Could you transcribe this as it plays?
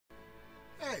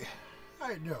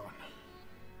How you doing?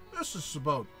 This is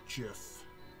about JIF.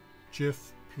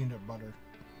 JIF peanut butter.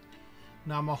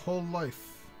 Now my whole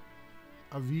life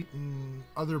I've eaten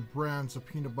other brands of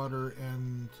peanut butter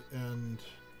and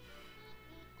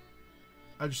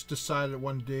I just decided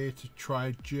one day to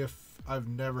try JIF. I've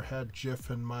never had JIF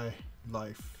in my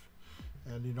life.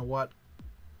 And you know what?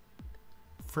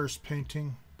 First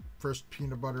painting, first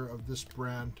peanut butter of this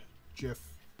brand, JIF.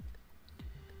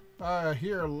 I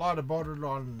hear a lot about it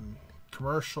on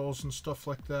commercials and stuff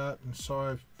like that, and so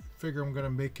I figure I'm going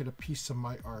to make it a piece of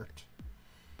my art.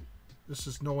 This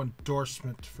is no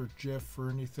endorsement for JIF or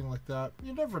anything like that.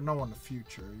 You never know in the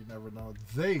future. You never know.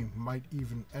 They might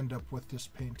even end up with this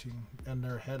painting in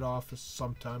their head office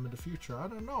sometime in the future. I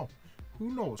don't know.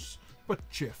 Who knows? But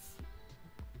JIF.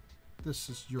 This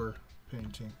is your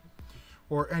painting.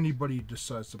 Or anybody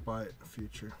decides to buy it in the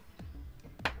future.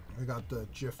 I got the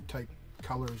JIF type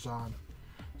colors on.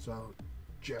 So,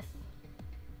 JIF.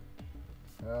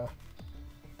 God.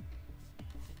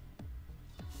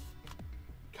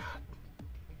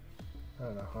 I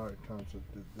don't know how many times I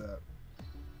did that.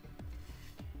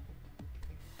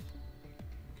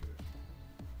 Okay.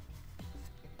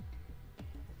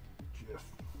 JIF.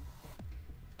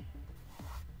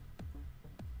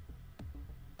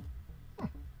 I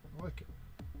like it.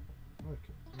 I like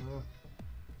it.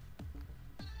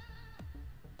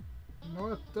 You know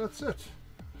what? That's it.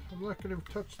 I'm not going to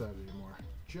touch that anymore.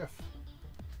 JIF.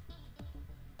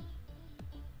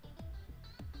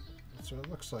 That's what it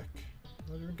looks like.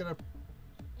 I'm not even going to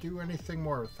do anything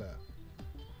more with that.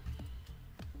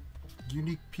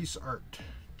 Unique piece of art.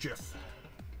 JIF.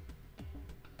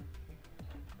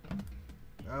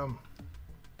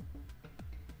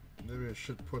 Maybe I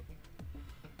should put...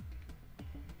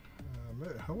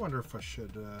 I wonder if I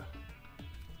should...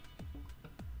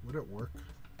 would it work?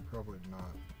 Probably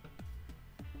not.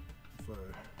 If I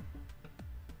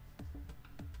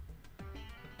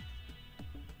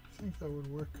think that would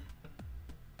work.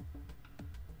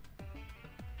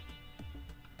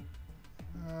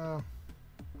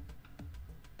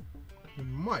 It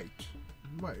might.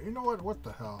 It might. You know what? What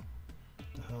the hell?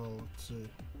 The hell? Let's see.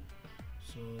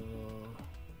 So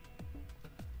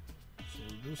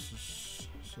this is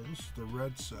the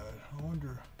red side. I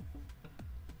wonder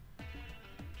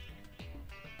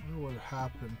what would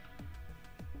happen.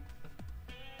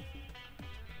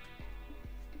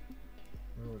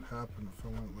 What would happen if I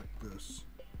went like this?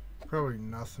 Probably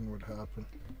nothing would happen.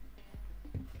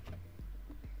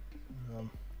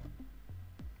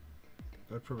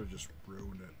 I'd probably just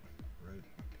ruin it, right?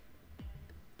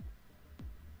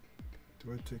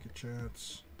 Do I take a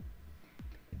chance?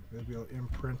 Maybe I'll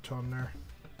imprint on there.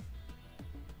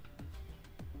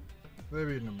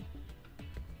 Maybe in the...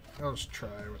 I'll just try.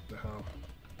 What the hell?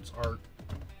 It's art.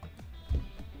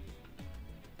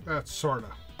 That's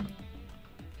sorta.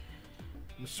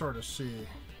 You sort of see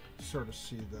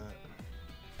that.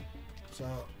 So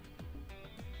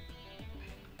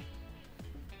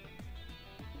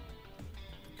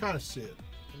kind of see it.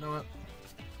 You know what?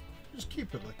 Just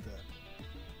keep it like that.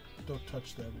 Don't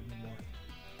touch that anymore.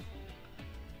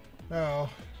 Now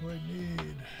we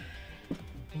need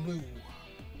blue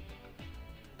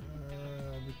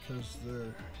because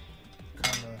the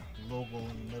kind of logo in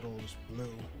the middle is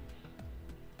blue.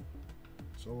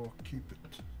 So we'll keep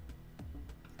it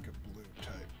like a blue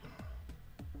type.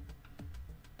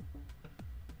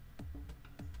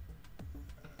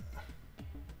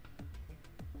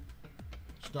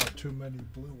 Not too many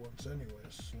blue ones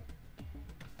anyways.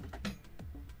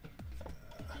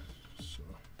 So.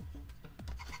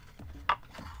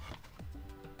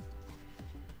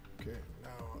 Okay,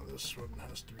 now this one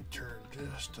has to be turned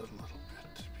just a little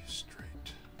bit to be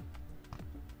straight.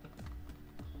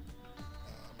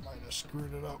 Might have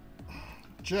screwed it up.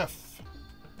 JIF.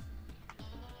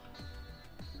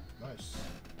 Nice.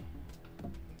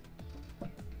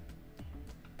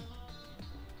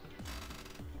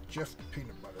 JIF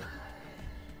peanut butter.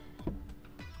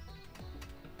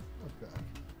 Okay.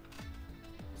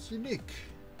 It's unique.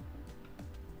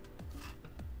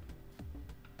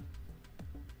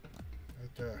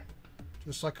 Right there.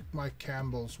 Just like my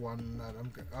Campbell's one that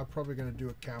I'm probably going to do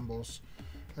a Campbell's.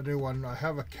 I do one. I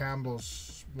have a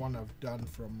Campbell's one I've done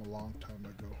from a long time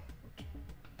ago.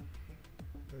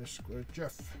 But basically,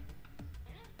 JIF.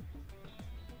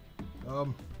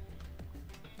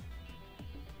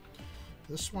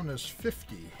 This one is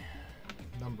 50,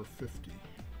 number 50.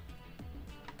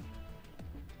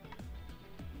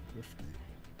 50.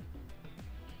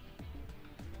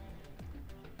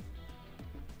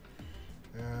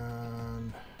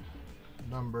 And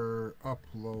number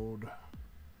upload,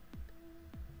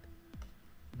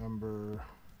 number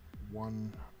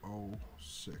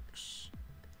 106.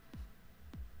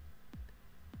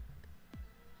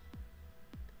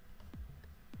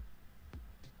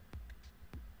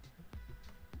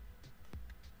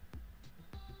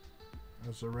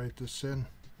 As I write this in,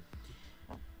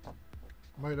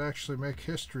 might actually make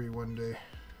history one day.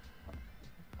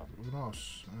 Who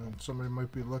knows? And somebody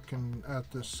might be looking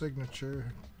at this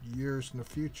signature years in the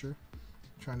future,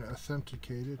 trying to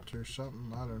authenticate it or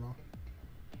something. I don't know.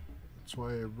 That's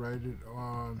why I write it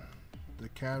on the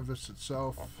canvas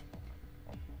itself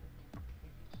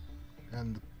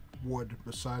and the wood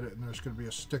beside it, and there's going to be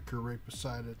a sticker right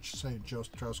beside it saying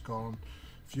Charles Colin,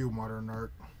 View Modern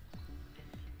Art.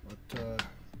 But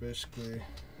basically,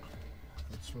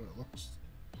 that's what it looks.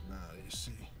 Now you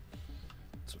see,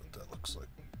 that's what that looks like.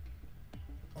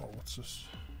 Oh, what's this?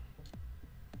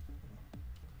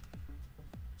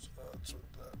 So that's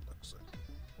what that looks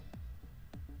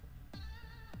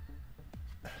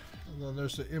like. And then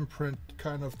there's the imprint,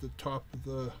 kind of the top of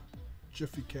the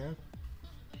Jiffy can.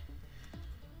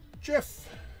 Jif.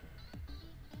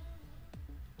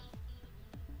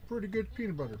 Pretty good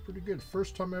peanut butter, pretty good.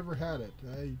 First time I ever had it.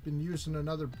 I've been using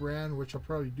another brand, which I'll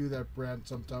probably do that brand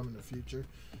sometime in the future.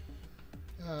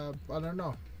 I don't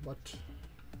know, but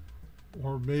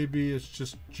or maybe it's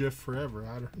just Jif forever.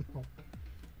 I don't know.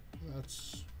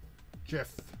 That's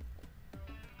Jif.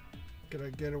 Can I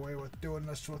get away with doing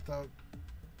this without?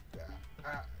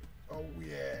 Oh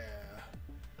yeah.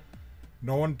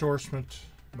 No endorsement.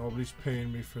 Nobody's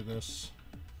paying me for this.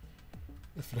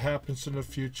 If it happens in the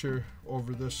future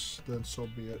over this, then so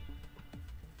be it.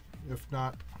 If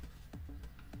not,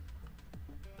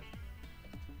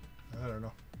 I don't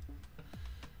know.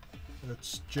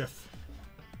 It's Jif.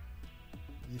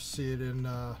 You see it in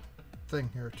thing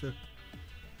here too.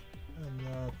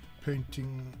 And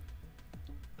painting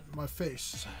my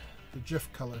face, the Jif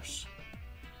colors.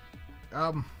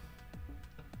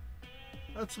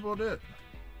 That's about it.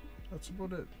 That's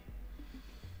about it.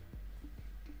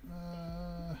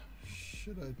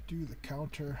 Should I do the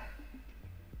counter?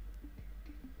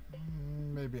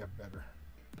 Maybe I better.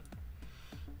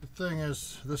 The thing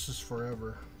is, this is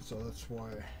forever, so that's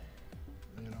why,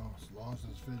 you know, as long as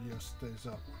this video stays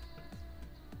up.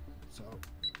 So,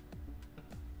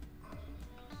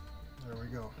 there we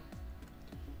go.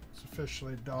 It's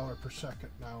officially $1 per second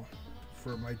now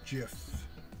for my Jif.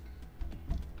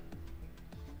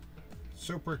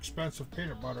 Super expensive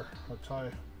peanut butter, I'll tell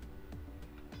you.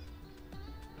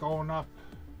 Going up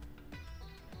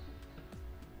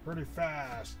pretty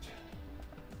fast.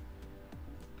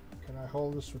 Can I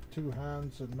hold this with two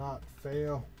hands and not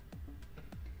fail?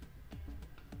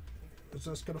 Is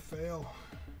this gonna fail?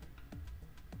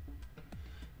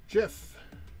 Jif.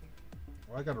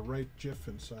 Oh, I gotta write Jif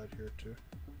inside here too.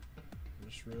 I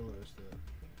just realized that.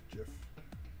 Jif.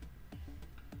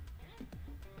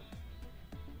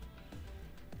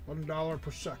 $1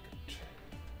 per second.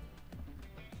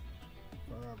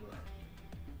 Forever.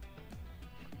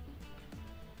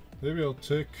 Maybe I'll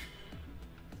take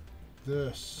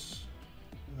this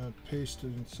and paste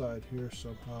it inside here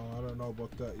somehow. I don't know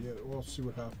about that yet. We'll see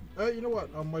what happens. You know what?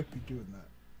 I might be doing that.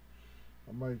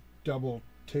 I might double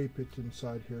tape it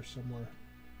inside here somewhere.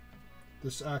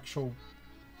 This actual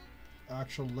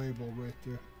label right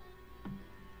there.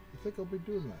 I think I'll be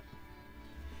doing that.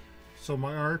 So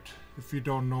my art, if you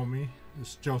don't know me,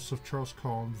 is Joseph Charles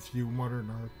Colin, View Modern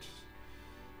Art.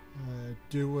 I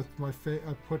do with my face.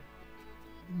 I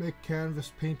make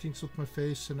canvas paintings with my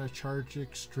face, and I charge an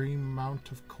extreme amount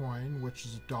of coin, which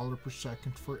is $1 per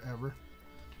second forever.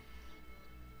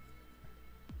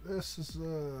 This is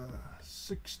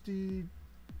 $60,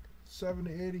 $70,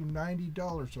 $80,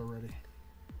 $90 already.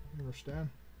 You understand?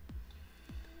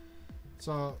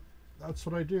 So that's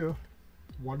what I do.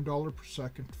 $1 per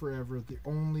second forever. The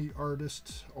only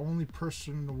artist, only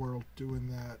person in the world doing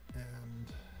that, and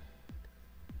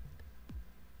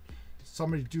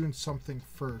somebody doing something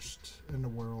first in the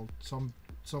world.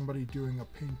 Somebody doing a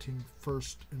painting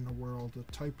first in the world, a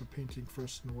type of painting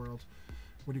first in the world.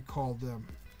 What do you call them?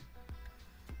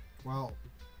 Well,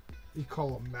 you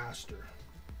call them master.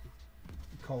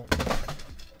 You call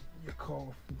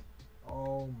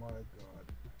oh my god.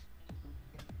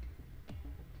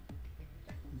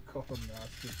 You call them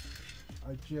master.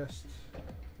 I just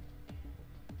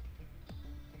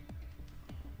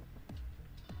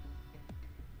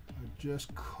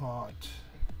caught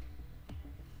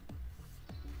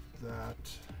that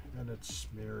and it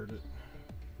smeared it.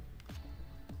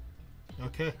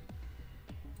 Okay.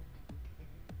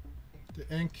 The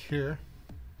ink here,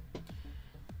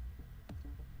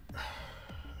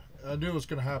 I knew it was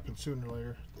going to happen sooner or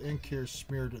later. The ink here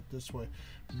smeared it this way.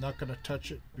 I'm not going to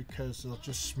touch it because it'll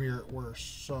just smear it worse.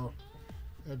 So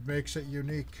it makes it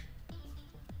unique.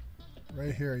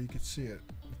 Right here, you can see it.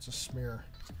 It's a smear.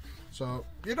 So,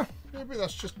 you know, maybe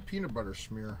that's just peanut butter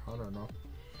smear. I don't know.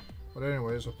 But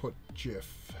anyways, I'll put JIF.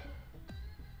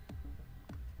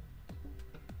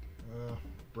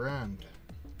 Brand.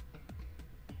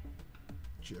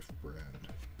 JIF brand.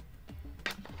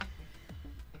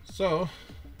 So,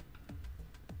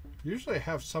 usually I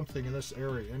have something in this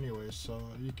area anyway, so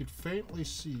you could faintly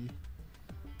see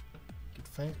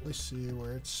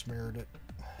where it smeared it.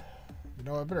 You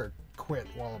know, I better quit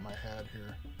while I had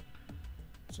here.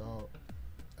 So,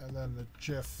 and then the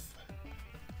JIF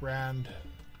brand.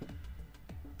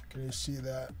 Can you see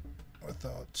that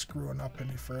without screwing up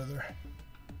any further?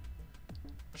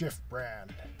 JIF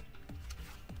brand.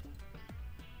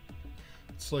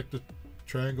 It's like the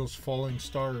triangle's falling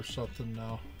star or something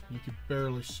now. You can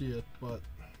barely see it, but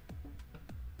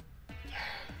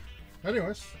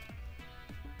anyways,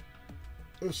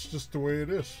 it's just the way it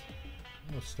is.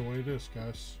 That's the way it is,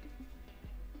 guys.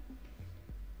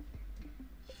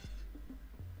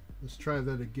 Let's try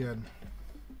that again.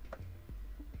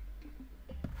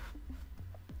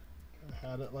 I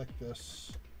had it like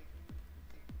this.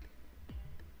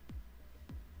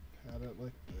 Had it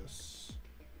like this.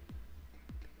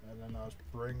 And then I was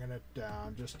bringing it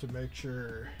down just to make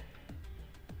sure.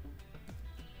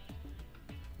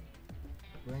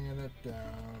 Bringing it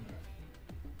down.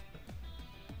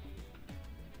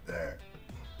 There.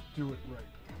 Do it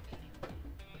right.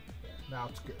 Now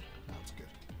it's good. Now it's good.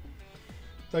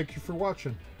 Thank you for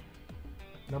watching.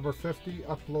 Number 50,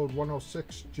 upload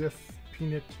 106, JIF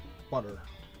peanut butter.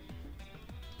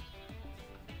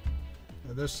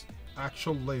 And this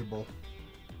actual label,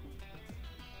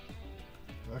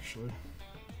 actually,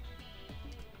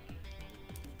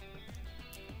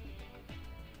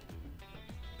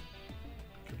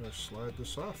 could I slide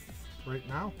this off right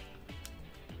now?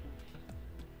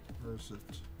 Or is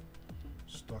it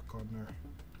stuck on there?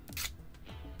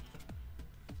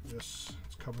 Yes,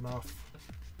 it's coming off.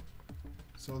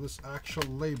 So this actual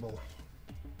label,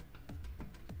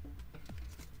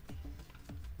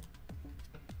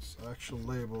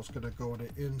 is going to go on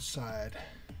the inside.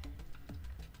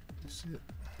 You see it?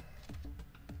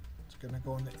 It's going to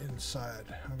go on the inside.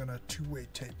 I'm going to two-way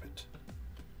tape it.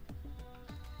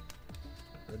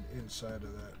 And inside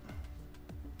of that.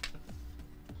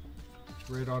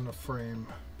 Right on the frame.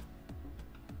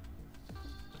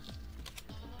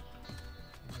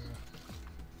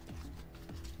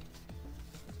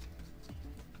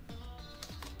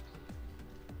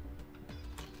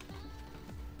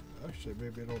 Actually,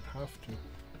 maybe I don't have to.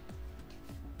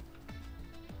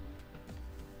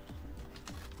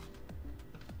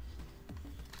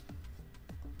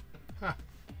 Ha!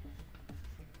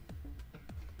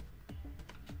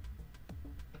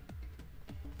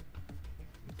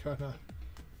 Kinda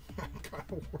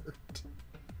worked.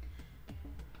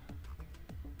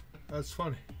 That's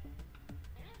funny.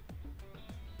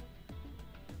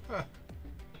 Huh.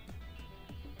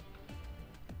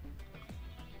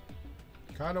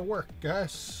 Kind of work,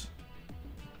 guys.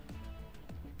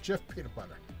 JIF peanut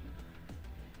butter.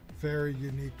 Very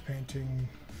unique painting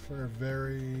for a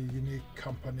very unique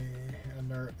company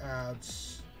and their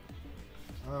ads.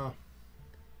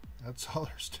 That's all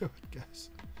there's to it, guys.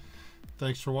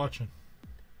 Thanks for watching.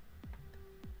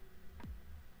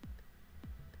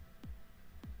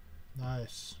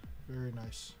 Nice. Very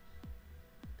nice.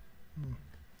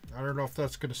 I don't know if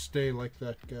that's going to stay like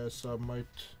that, guys. I might...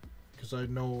 because I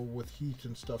know with heat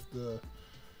and stuff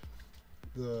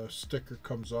the sticker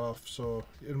comes off, so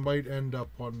it might end up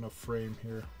on the frame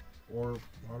here, or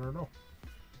I don't know,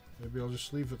 maybe I'll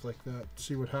just leave it like that,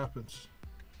 see what happens.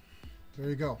 There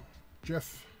you go.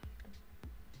 JIF.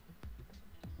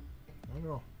 I don't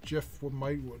know, JIF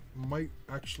might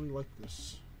actually like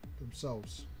this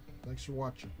themselves. Thanks for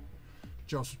watching.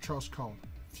 Joseph Charles Colin.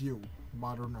 View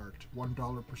modern art,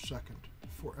 $1 per second,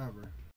 forever.